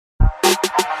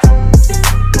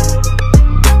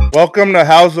Welcome to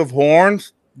House of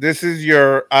Horns. This is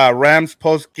your Rams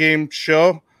post-game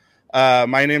show.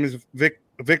 My name is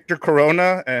Victor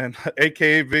Corona, and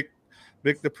AKA Vic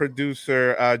the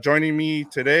producer. Joining me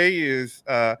today is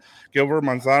Gilbert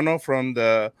Manzano from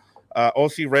the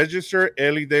OC Register,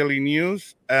 Ellie Daily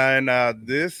News. And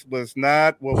this was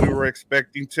not what we were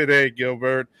expecting today,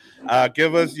 Gilbert.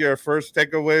 Give us your first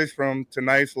takeaways from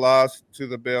tonight's loss to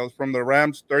the Bills, from the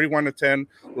Rams 31-10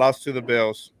 loss to the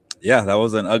Bills. Yeah, that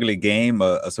was an ugly game,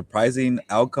 a surprising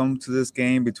outcome to this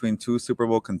game between two Super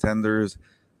Bowl contenders,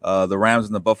 the Rams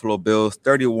and the Buffalo Bills,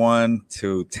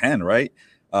 31-10, right?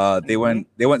 They went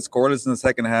scoreless in the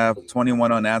second half,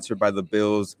 21 unanswered by the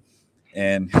Bills.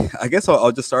 And I guess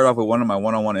I'll just start off with one of my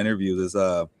one-on-one interviews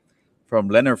is from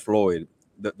Leonard Floyd.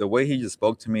 The way he just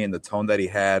spoke to me and the tone that he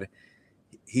had,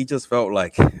 he just felt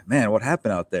like, man, what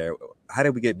happened out there? How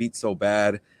did we get beat so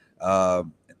bad?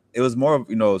 It was more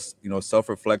of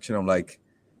self-reflection of like,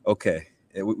 okay,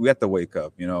 we have to wake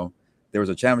up. There was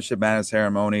a championship banner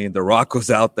ceremony. The Rock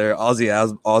was out there. Ozzy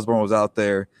Osbourne was out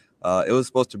there. It was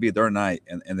supposed to be their night,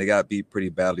 and they got beat pretty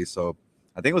badly. So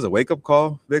I think it was a wake-up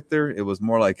call, Victor. It was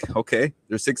more like, okay,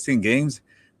 there's 16 games.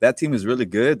 That team is really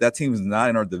good. That team is not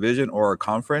in our division or our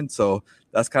conference, so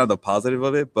that's kind of the positive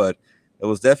of it. But it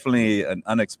was definitely an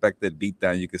unexpected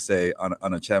beatdown, you could say,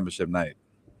 on a championship night.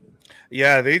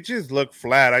 Yeah, they just look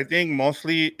flat. I think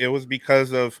mostly it was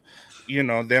because of,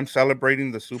 them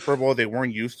celebrating the Super Bowl. They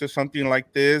weren't used to something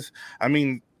like this. I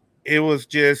mean, it was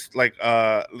just like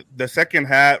the second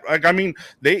half. Like, I mean,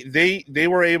 they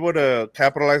were able to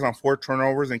capitalize on 4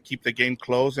 turnovers and keep the game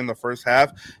close in the first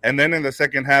half. And then in the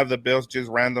second half, the Bills just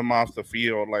ran them off the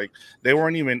field. Like, they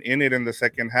weren't even in it in the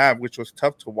second half, which was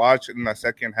tough to watch in the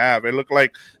second half. It looked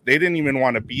like they didn't even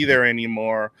want to be there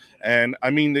anymore. And I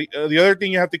mean, the other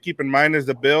thing you have to keep in mind is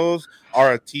the Bills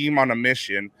are a team on a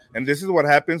mission. And this is what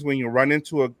happens when you run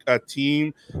into a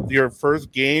team, your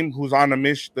first game, who's on a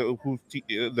mission,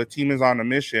 the team is on a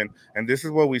mission. And this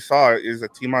is what we saw, is a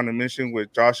team on a mission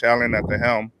with Josh Allen at the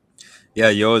helm. Yeah,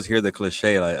 you always hear the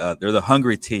cliche, like they're the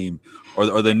hungry team,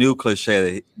 or the new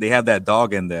cliche. They have that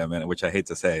dog in them, and which I hate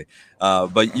to say,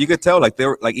 but you could tell, like they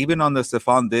were, like even on the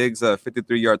Stephon Diggs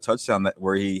 53-yard touchdown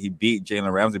where he beat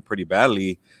Jalen Ramsey pretty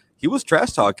badly. He was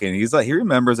trash talking. He's like, he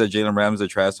remembers that Jalen Ramsey is a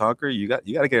trash talker. You got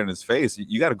to get in his face.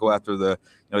 You got to go after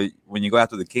when you go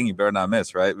after the king, you better not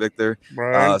miss, right, Victor?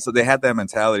 Right. So they had that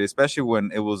mentality, especially when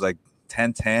it was like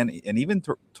 10-10, and even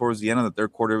towards the end of the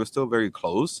third quarter, it was still very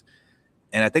close.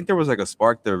 And I think there was like a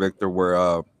spark there, Victor,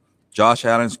 where Josh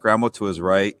Allen scrambled to his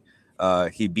right.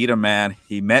 He beat a man.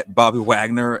 He met Bobby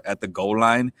Wagner at the goal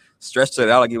line, stretched it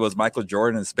out like he was Michael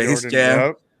Jordan in Space Jam,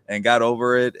 Yep. and got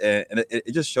over it. And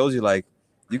it just shows you, like,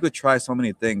 you could try so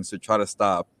many things to try to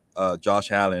stop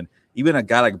Josh Allen. Even a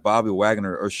guy like Bobby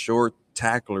Wagner, a short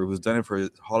tackler who's done it for his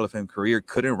Hall of Fame career,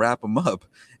 couldn't wrap him up.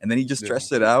 And then he just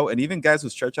stretched it out. And even guys who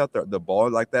stretch out the ball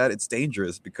like that, it's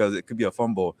dangerous because it could be a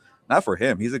fumble. Not for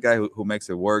him. He's a guy who makes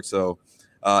it work. So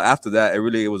after that,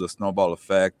 it was a snowball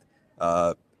effect.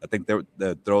 I think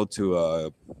the throw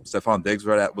to Stephon Diggs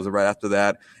was right after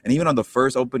that. And even on the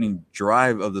first opening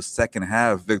drive of the second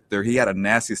half, Victor, he had a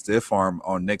nasty stiff arm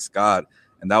on Nick Scott,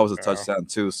 and that was a touchdown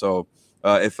too. So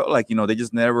it felt like, they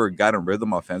just never got in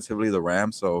rhythm offensively, the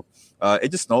Rams. So it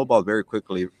just snowballed very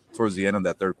quickly towards the end of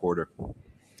that third quarter.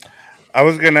 I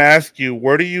was gonna ask you,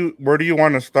 where do you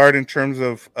want to start in terms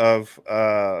of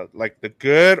like the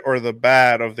good or the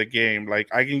bad of the game? Like,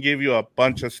 I can give you a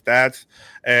bunch of stats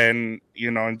and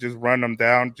and just run them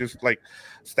down. Just like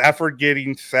Stafford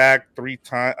getting sacked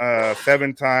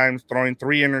 7 times, throwing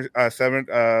three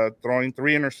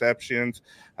interceptions.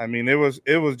 I mean, it was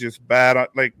just bad.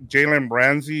 Like Jalen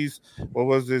Ramsey's, what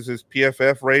was his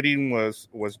PFF rating was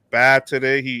bad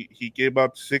today. He gave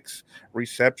up 6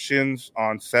 receptions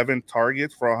on 7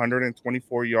 targets for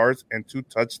 124 yards and 2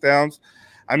 touchdowns.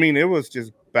 I mean, it was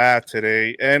just bad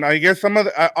today. And I guess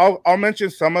I'll mention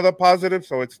some of the positives,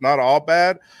 so it's not all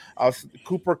bad.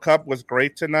 Cooper Kupp was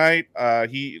great tonight.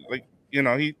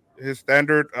 His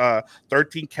standard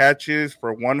 13 catches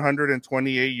for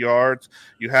 128 yards.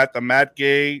 You had the Matt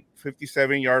Gay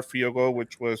 57-yard field goal,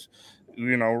 which was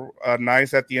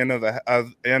nice at the end of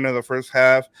the first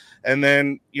half. And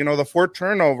then the 4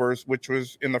 turnovers, which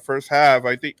was in the first half.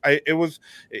 I think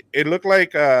it looked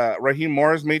like Raheem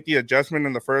Morris made the adjustment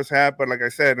in the first half, but like I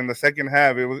said, in the second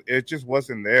half it just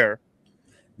wasn't there.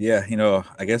 Yeah,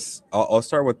 I guess I'll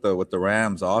start with the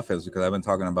Rams offense, because I've been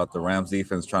talking about the Rams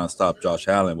defense trying to stop Josh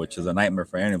Allen, which is a nightmare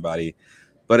for anybody.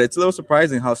 But it's a little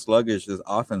surprising how sluggish this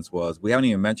offense was. We haven't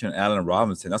even mentioned Allen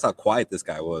Robinson. That's how quiet this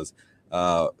guy was.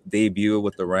 debut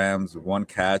with the Rams, one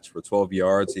catch for 12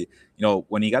 yards.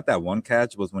 When he got that one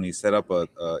catch was when he set up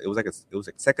it was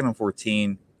like second and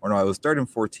 14, or no, it was third and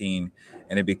 14,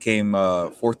 and it became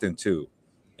fourth and two.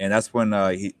 And that's when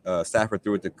Stafford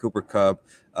threw it to Cooper Cup.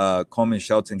 Coleman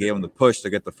Shelton gave him the push to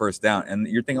get the first down. And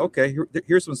you're thinking, okay,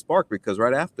 here's some spark, because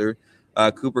right after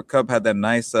Cooper Cup had that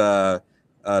nice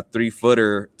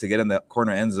 3-footer to get in the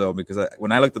corner end zone. Because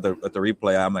when I looked at the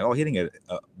replay, I'm like, oh, he didn't get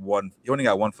one. He only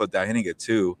got 1 foot down. He didn't get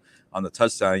two on the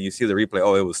touchdown. And you see the replay,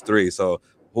 oh, it was three. So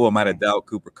who am I to doubt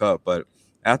Cooper Cup? But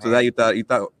after that, you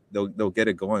thought they'll get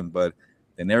it going, but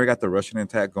they never got the rushing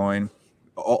attack going.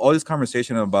 All this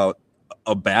conversation about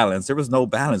a balance. There was no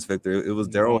balance, Victor. It was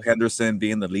Darrell Henderson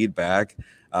being the lead back.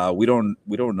 We don't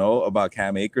know about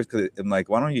Cam Akers, because I'm like,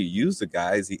 why don't you use the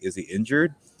guy? Is he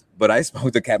injured? But I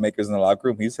spoke to Cam Akers in the locker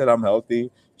room. He said I'm healthy.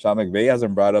 Sean McVay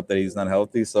hasn't brought up that he's not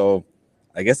healthy. So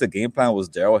I guess the game plan was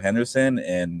Darrell Henderson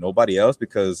and nobody else,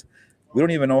 because we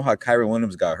don't even know how Kyron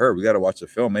Williams got hurt. We got to watch the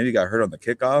film. Maybe he got hurt on the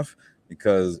kickoff,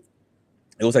 because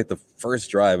it was like the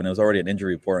first drive and it was already an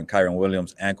injury report on Kyron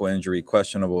Williams, ankle injury,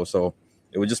 questionable. So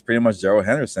it was just pretty much Darrell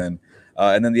Henderson.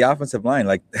 And then the offensive line,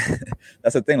 like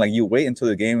that's the thing. Like you wait until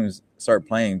the games start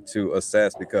playing to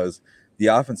assess, because the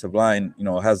offensive line,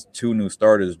 has two new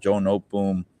starters, Joe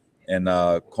Noteboom and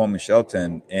Coleman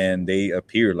Shelton, and they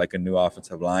appeared like a new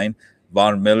offensive line.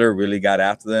 Von Miller really got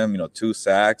after them, 2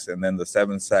 sacks, and then the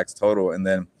 7 sacks total. And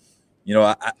then,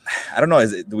 I don't know,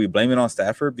 do we blame it on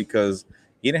Stafford because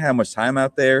he didn't have much time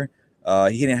out there?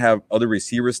 He didn't have other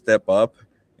receivers step up,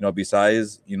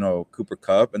 besides, Cooper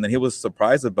Kupp. And then he was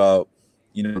surprised about,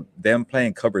 them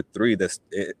playing cover 3.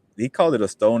 He called it a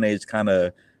Stone Age kind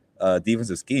of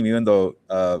defensive scheme, even though,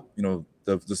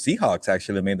 the Seahawks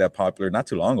actually made that popular not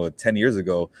too long ago, 10 years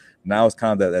ago. Now it's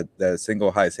kind of that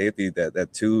single high safety,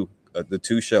 the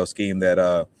two shell scheme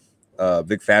that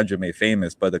Vic Fangio made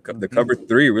famous. But the cover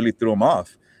 3 really threw him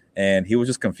off. And he was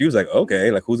just confused, like, okay,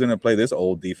 like who's going to play this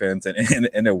old defense? And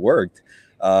it worked.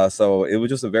 So it was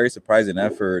just a very surprising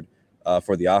effort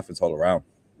for the offense all around.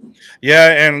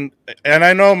 Yeah, and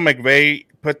I know McVay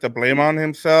put the blame on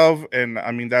himself, and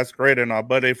I mean that's great and all.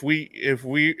 But if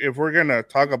we're gonna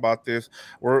talk about this,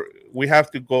 we have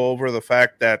to go over the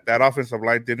fact that that offensive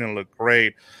line didn't look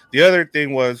great. The other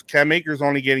thing was Cam Akers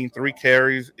only getting 3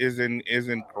 carries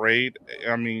isn't great.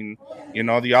 I mean,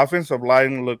 the offensive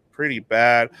line looked pretty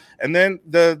bad, and then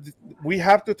we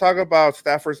have to talk about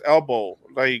Stafford's elbow,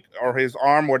 like, or his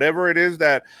arm, whatever it is,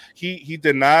 that he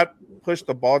did not push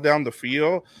the ball down the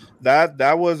field. That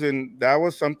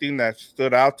was something that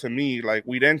stood out to me. Like,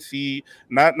 we didn't see,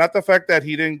 not the fact that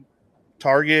he didn't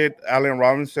target Allen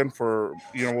Robinson for,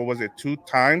 what was it, 2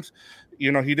 times.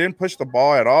 He didn't push the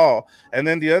ball at all. And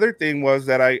then the other thing was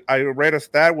that I read a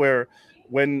stat where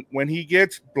when he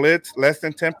gets blitzed less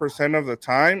than 10% of the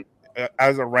time,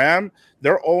 as a Ram,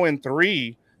 they're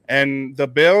 0-3. And the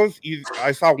Bills,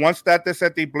 I saw one stat that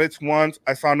said they blitzed once.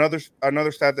 I saw another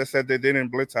stat that said they didn't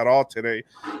blitz at all today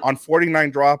on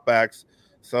 49 dropbacks.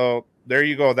 So there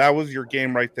you go. That was your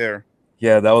game right there.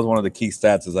 Yeah, that was one of the key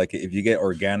stats. Is like if you get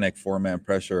organic 4-man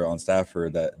pressure on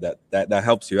Stafford, that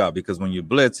helps you out, because when you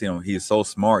blitz, he's so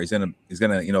smart. He's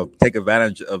gonna take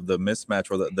advantage of the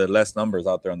mismatch or the less numbers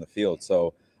out there on the field.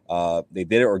 So they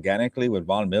did it organically with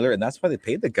Von Miller, and that's why they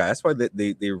paid the guy. That's why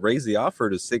they raised the offer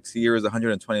to 6 years,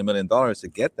 $120 million to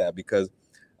get that. Because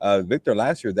Victor,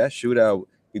 last year, that shootout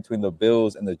between the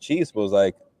Bills and the Chiefs was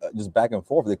like just back and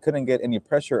forth. They couldn't get any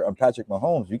pressure on Patrick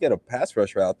Mahomes. You get a pass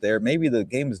rusher out there, maybe the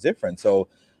game is different. So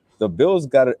the Bills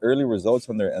got early results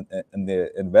on their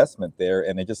investment there,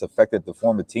 and it just affected the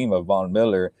former team of Von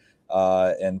Miller.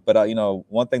 But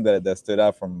one thing that stood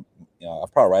out from, I'll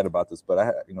probably write about this, but I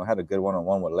had a good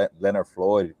one-on-one with Leonard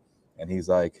Floyd, and he's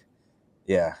like,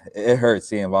 yeah, it hurt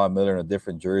seeing Von Miller in a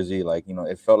different jersey. Like,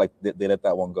 it felt like they let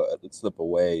that one go slip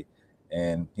away.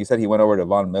 And he said he went over to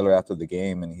Von Miller after the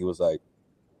game, and he was like,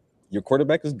 your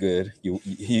quarterback is good. You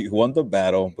won the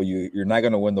battle, but you're not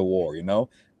going to win the war,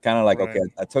 Kind of like, Right. okay,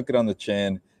 I took it on the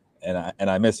chin, and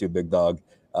I miss you, big dog.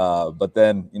 But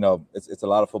then, it's a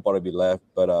lot of football to be left.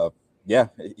 But yeah,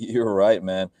 you're right,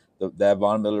 man. That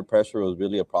Von Miller pressure was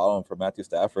really a problem for Matthew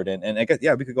Stafford. And I guess,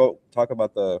 yeah, we could go talk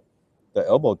about the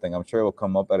elbow thing. I'm sure it will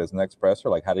come up at his next presser.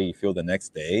 Like, how did he feel the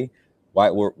next day? Why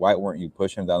weren't you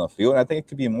pushing down the field? And I think it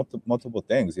could be multiple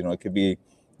things. It could be,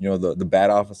 the bad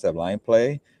offensive line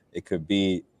play. It could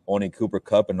be only Cooper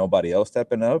Kupp and nobody else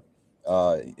stepping up.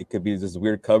 It could be this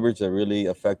weird coverage that really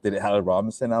affected Allen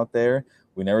Robinson out there.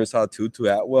 We never saw Tutu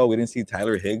Atwell. We didn't see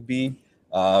Tyler Higbee.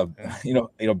 Yeah.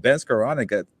 Ben Skoranek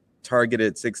got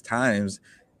targeted 6 times,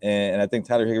 and I think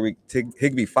Tyler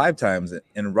Higbee 5 times,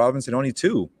 and Robinson only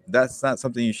 2. That's not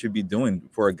something you should be doing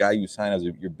for a guy you sign as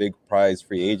your big prize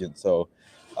free agent. So,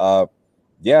 uh,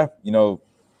 yeah,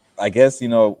 I guess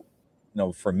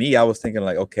for me, I was thinking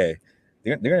like, okay,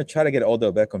 they're gonna try to get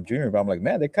Odell Beckham Jr., but I'm like,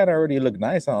 man, they kind of already look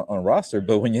nice on roster.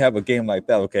 But when you have a game like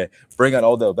that, okay, bring on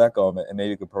Odell Beckham and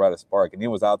maybe you could provide a spark. And he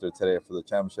was out there today for the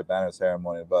championship banner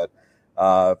ceremony. But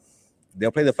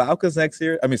they'll play the Falcons next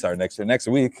year. I mean, sorry, next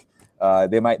week.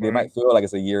 They might feel like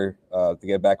it's a year to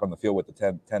get back on the field with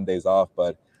the 10 days off,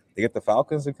 but they get the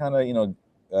Falcons to kind of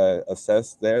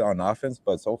assess there on offense.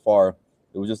 But so far,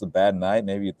 it was just a bad night.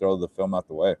 Maybe you throw the film out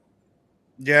the way.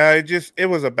 Yeah, it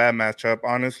was a bad matchup,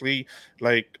 honestly.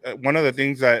 Like one of the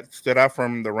things that stood out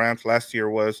from the Rams last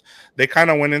year was they kind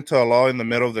of went into a lull in the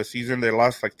middle of the season. They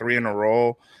lost like 3 in a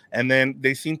row, and then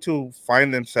they seem to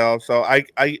find themselves. So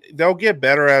they'll get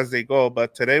better as they go,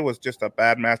 but today was just a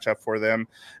bad matchup for them.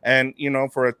 And in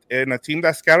a team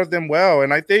that scouted them well,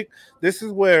 and I think this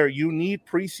is where you need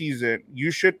preseason. You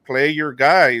should play your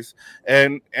guys,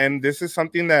 and this is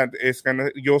something that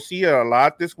you'll see a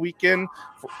lot this weekend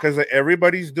because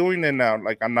everybody's doing it now.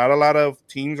 Like, not a lot of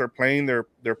teams are playing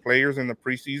their players in the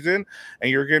preseason,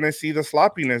 and you're gonna see the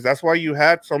sloppiness. That's why you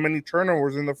had so many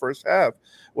turnovers in the first half,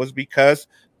 was because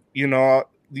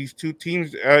these two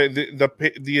teams,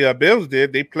 the Bills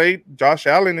did. They played Josh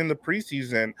Allen in the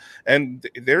preseason, and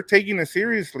they're taking it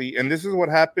seriously. And this is what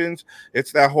happens.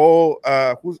 It's that whole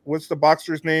what's the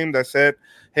boxer's name that said,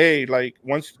 "Hey, like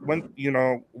once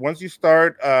you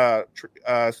start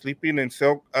sleeping in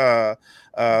silk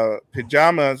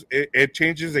pajamas, it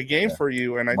changes the game Yeah. for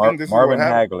you." And I think this is what Marvin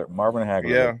happened. Hagler. Marvin Hagler,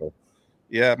 Yeah. Victor.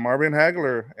 Yeah, Marvin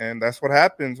Hagler, and that's what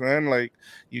happens, man. Like,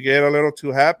 you get a little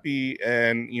too happy,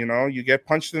 and you get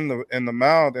punched in the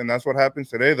mouth, and that's what happens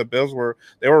today. The Bills were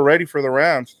ready for the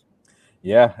Rams.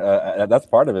 Yeah, that's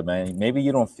part of it, man. Maybe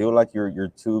you don't feel like you're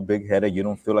too big headed. You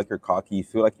don't feel like you're cocky. You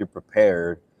feel like you're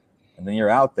prepared, and then you're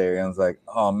out there, and it's like,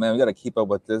 oh man, we got to keep up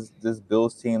with this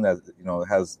Bills team that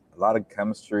has a lot of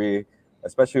chemistry,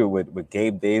 especially with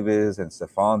Gabe Davis and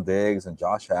Stephon Diggs and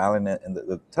Josh Allen. And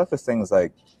the toughest thing is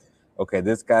like, okay,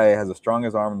 this guy has the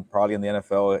strongest arm probably in the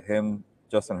NFL. Him,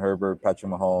 Justin Herbert,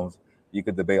 Patrick Mahomes. You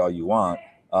could debate all you want,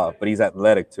 but he's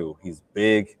athletic too. He's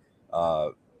big.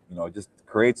 Just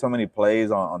create so many plays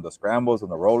on the scrambles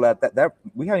and the rollout. That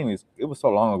we hadn't even. It was so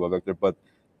long ago, Victor. But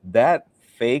that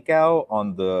fake out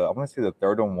on I want to say the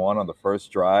 3rd and 1 on the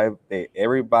first drive.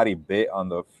 Everybody bit on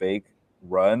the fake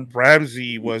run.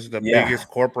 Ramsey was the Yeah, biggest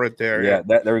corporate there. yeah,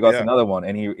 Yeah, there we go. That's yeah, another one.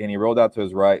 And he rolled out to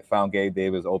his right, found Gabe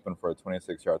Davis open for a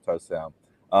 26-yard touchdown.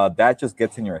 That just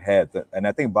gets in your head. And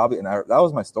I think Bobby, that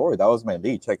was my story. That was my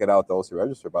lead. Check it out, the OC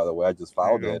Register, by the way. I just there you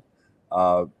filed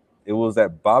go. it. It was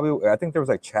that Bobby, I think there was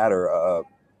like chatter,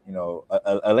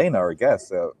 Elena, our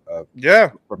guest,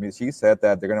 Yeah, for me, she said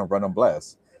that they're going to run on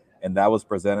Bless. And that was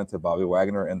presented to Bobby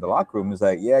Wagner in the locker room. He's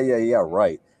like, yeah,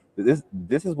 right.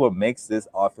 This is what makes this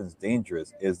offense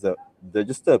dangerous is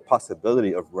just the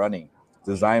possibility of running,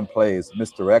 design plays,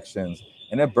 misdirections,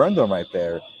 and it burned them right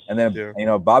there. And then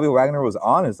yeah. Bobby Wagner was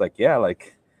honest, like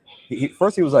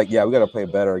first he was like, yeah, we got to play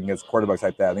better against quarterbacks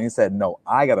like that. And then he said, no,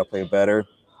 I got to play better.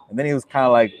 And then he was kind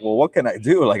of like, well, what can I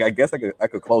do? Like, I guess I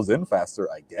could close in faster.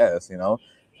 I guess. Sure.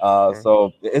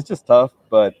 So it's just tough,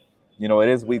 but it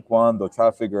is week 1. They'll try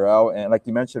to figure out. And like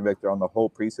you mentioned, Victor, on the whole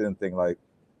preseason thing, like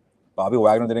Bobby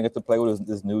Wagner didn't get to play with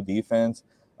this new defense.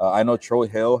 I know Troy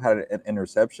Hill had an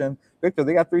interception. Victor,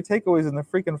 they got 3 takeaways in the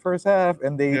freaking first half,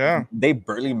 and Yeah, they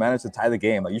barely managed to tie the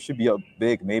game. Like, you should be up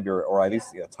big, maybe, or at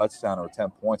least a touchdown or 10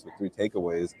 points with 3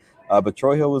 takeaways. But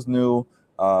Troy Hill was new.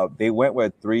 They went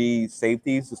with 3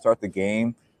 safeties to start the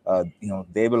game.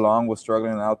 David Long was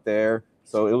struggling out there.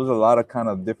 So it was a lot of kind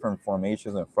of different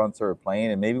formations and fronts that were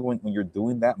playing. And maybe when you're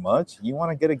doing that much, you want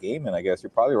to get a game in, I guess. You're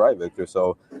probably right, Victor.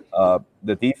 So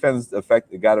the defense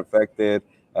got affected.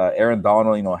 Aaron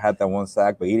Donald, had that 1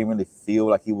 sack, but he didn't really feel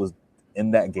like he was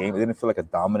in that game. It didn't feel like a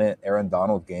dominant Aaron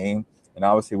Donald game. And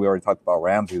obviously, we already talked about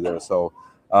Ramsey there. So,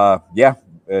 yeah,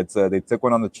 it's they took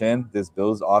one on the chin. This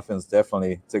Bills offense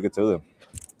definitely took it to them.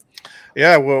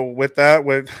 yeah. Well, with that,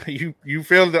 with you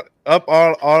filled up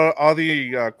all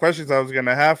the questions I was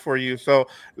gonna have for you. So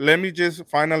let me just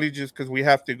finally, just because we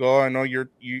have to go. I know you're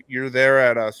there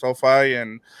at SoFi,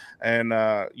 and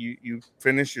you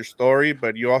finish your story,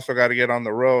 but you also got to get on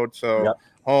the road. So Yep.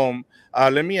 home.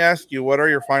 Let me ask you, what are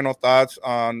your final thoughts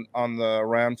on the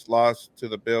Rams' loss to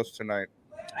the Bills tonight?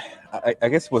 I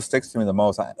guess what sticks to me the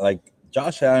most, like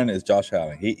Josh Allen is Josh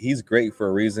Allen. He's great for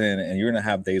a reason, and you're gonna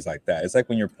have days like that. It's like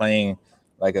when you're playing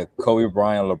like a Kobe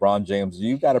Bryant, LeBron James.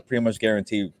 You got to pretty much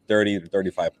guarantee 30 to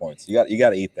 35 points. You got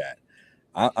to eat that.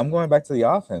 I'm going back to the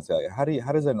offense. Like, how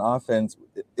does an offense?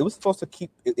 It was supposed to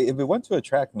keep. If it went to a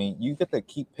track meet, you get to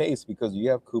keep pace because you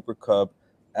have Cooper Kupp,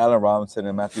 Allen Robinson,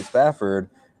 and Matthew Stafford.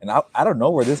 And I don't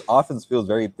know where this offense feels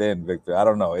very thin, Victor. I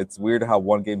don't know. It's weird how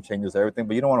one game changes everything,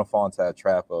 but you don't want to fall into that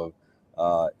trap of,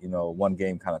 one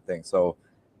game kind of thing. So,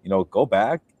 go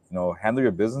back. Handle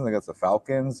your business against the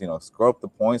Falcons. Score up the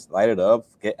points, light it up,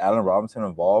 get Allen Robinson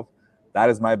involved. That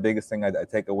is my biggest thing I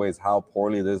take away is how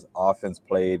poorly this offense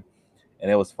played. And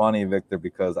it was funny, Victor,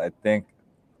 because I think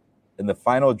in the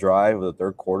final drive of the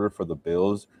third quarter for the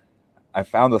Bills, I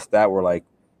found a stat where like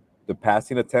the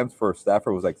passing attempt for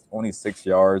Stafford was like only 6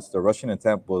 yards. The rushing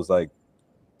attempt was like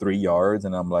 3 yards.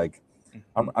 And I'm like,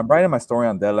 Mhm. I'm writing my story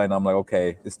on deadline. I'm like,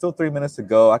 okay, it's still 3 minutes to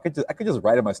go. I could just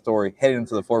write in my story heading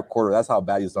into the fourth quarter. That's how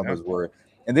bad these Yeah. numbers were.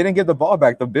 And they didn't give the ball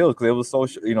back to Bills because it was so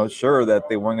sure that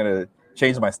they weren't gonna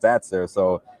change my stats there.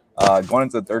 So going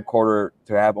into the third quarter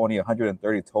to have only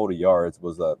 130 total yards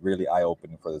was really eye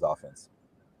opening for this offense.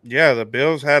 Yeah, the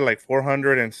Bills had like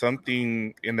 400 and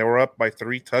something, and they were up by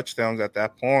 3 touchdowns at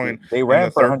that They, point they in the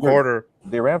ran for third 100. quarter.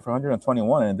 They ran for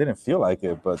 121, and it didn't feel like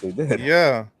it, but they did.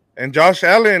 Yeah. And Josh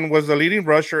Allen was the leading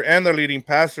rusher and the leading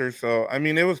passer. So, I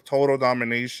mean, it was total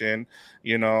domination.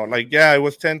 Like, yeah, it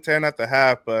was 10-10 at the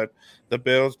half, but the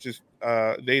Bills just,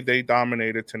 they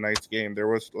dominated tonight's game. There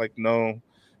was like no.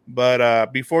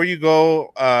 But before you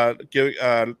go,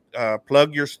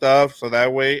 plug your stuff so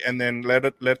that way, and then let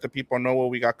the people know what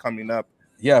we got coming up.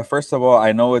 Yeah, first of all,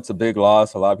 I know it's a big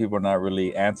loss. A lot of people are not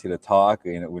really antsy to talk.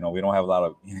 We don't have a lot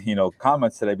of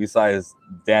comments today besides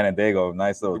Dan and Dago.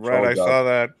 Nice little Right, I saw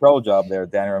that. troll job there,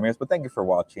 Danny Ramirez. But thank you for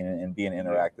watching and being Yeah.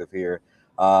 interactive here.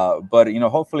 But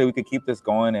hopefully we could keep this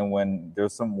going, and when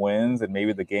there's some wins and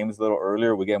maybe the game is a little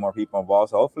earlier, we get more people involved.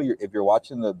 So hopefully, if you're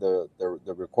watching the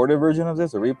recorded version of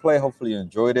this, the replay, hopefully you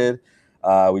enjoyed it.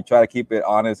 We try to keep it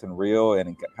honest and real,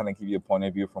 and kind of give you a point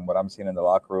of view from what I'm seeing in the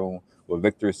locker room, what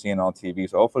Victor is seeing on TV.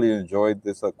 So hopefully you enjoyed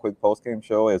this quick post game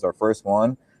show. It's our first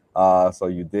one. So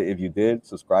if you did,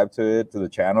 subscribe to the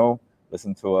channel,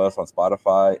 listen to us on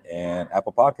Spotify and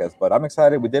Apple Podcasts. But I'm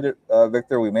excited. We did it,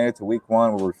 Victor. We made it to week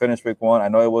one. We finished week one. I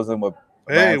know it wasn't what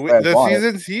Hey, Rams fans the wanted.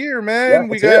 season's here, Yeah, man.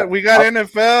 We it's here. got we got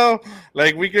NFL.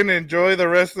 Like we can enjoy the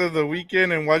rest of the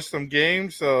weekend and watch some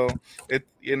games. So hey,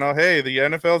 the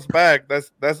NFL's back.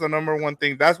 That's the number one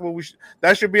thing. That's what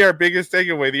that should be our biggest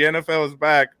takeaway. The NFL is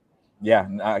back. Yeah,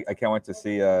 I can't wait to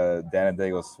see Dan and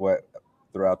Dago sweat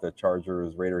throughout the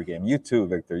Chargers Raider game. You too,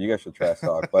 Victor. You guys should trash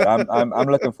talk. But I'm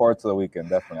looking forward to the weekend.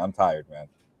 Definitely. I'm tired, man.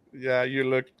 Yeah, you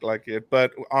look like it.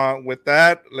 But with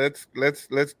that, let's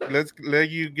let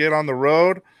you get on the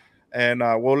road, and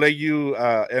we'll let you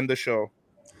end the show.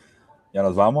 Ya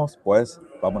nos vamos, pues.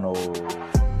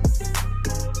 Vámonos.